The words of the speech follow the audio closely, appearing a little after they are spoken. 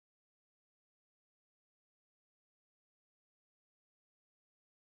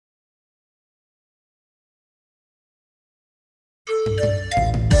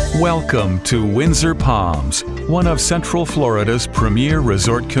Welcome to Windsor Palms, one of Central Florida's premier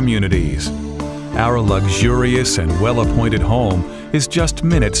resort communities. Our luxurious and well-appointed home is just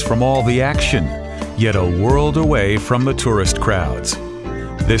minutes from all the action, yet a world away from the tourist crowds.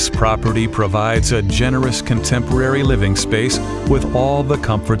 This property provides a generous contemporary living space with all the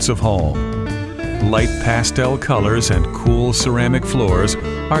comforts of home. Light pastel colors and cool ceramic floors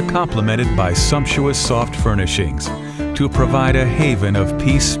are complemented by sumptuous soft furnishings to provide a haven of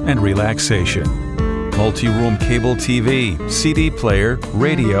peace and relaxation. Multi-room cable TV, CD player,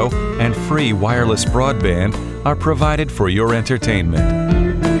 radio, and free wireless broadband are provided for your entertainment.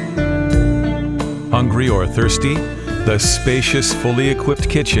 Hungry or thirsty? The spacious, fully equipped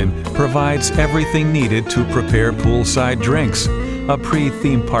kitchen provides everything needed to prepare poolside drinks, a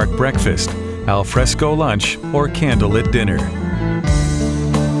pre-theme park breakfast, al fresco lunch, or candlelit dinner.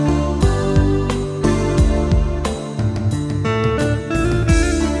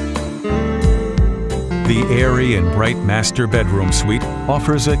 The airy and bright master bedroom suite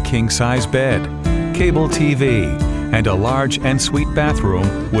offers a king-size bed, cable TV, and a large ensuite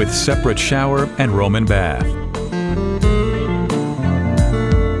bathroom with separate shower and Roman bath.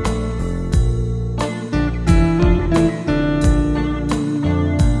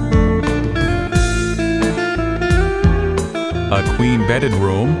 A queen-bedded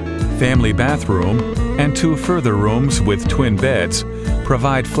room, family bathroom, and 2 further rooms with twin beds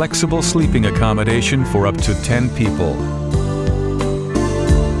provide flexible sleeping accommodation for up to 10 people.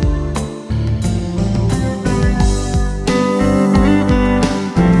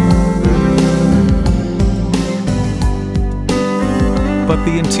 But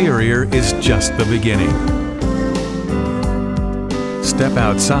the interior is just the beginning. Step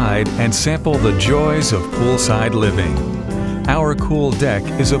outside and sample the joys of poolside living. Our cool deck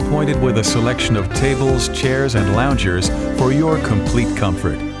is appointed with a selection of tables, chairs, and loungers for your complete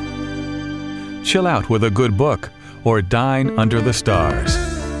comfort. Chill out with a good book or dine under the stars.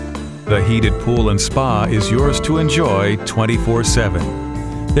 The heated pool and spa is yours to enjoy 24/7.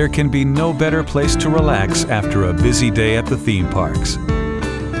 There can be no better place to relax after a busy day at the theme parks.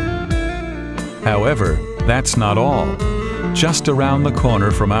 However, that's not all. Just around the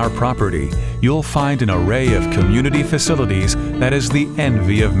corner from our property, you'll find an array of community facilities that is the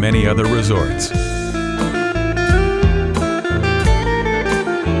envy of many other resorts.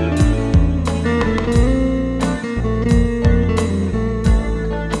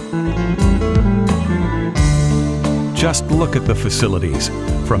 Just look at the facilities,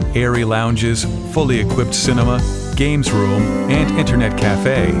 from airy lounges, fully equipped cinema, games room, and internet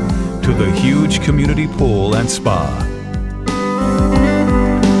cafe, to the huge community pool and spa.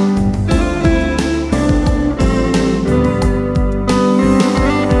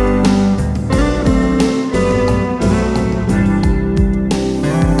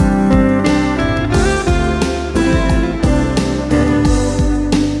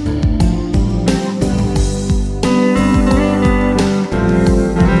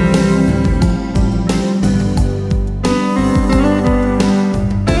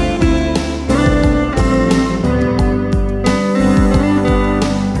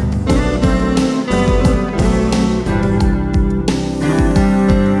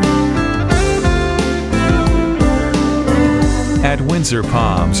 At Windsor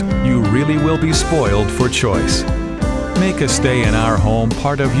Palms, you really will be spoiled for choice. Make a stay in our home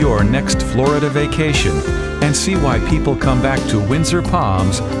part of your next Florida vacation and see why people come back to Windsor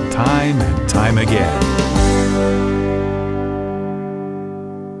Palms time and time again.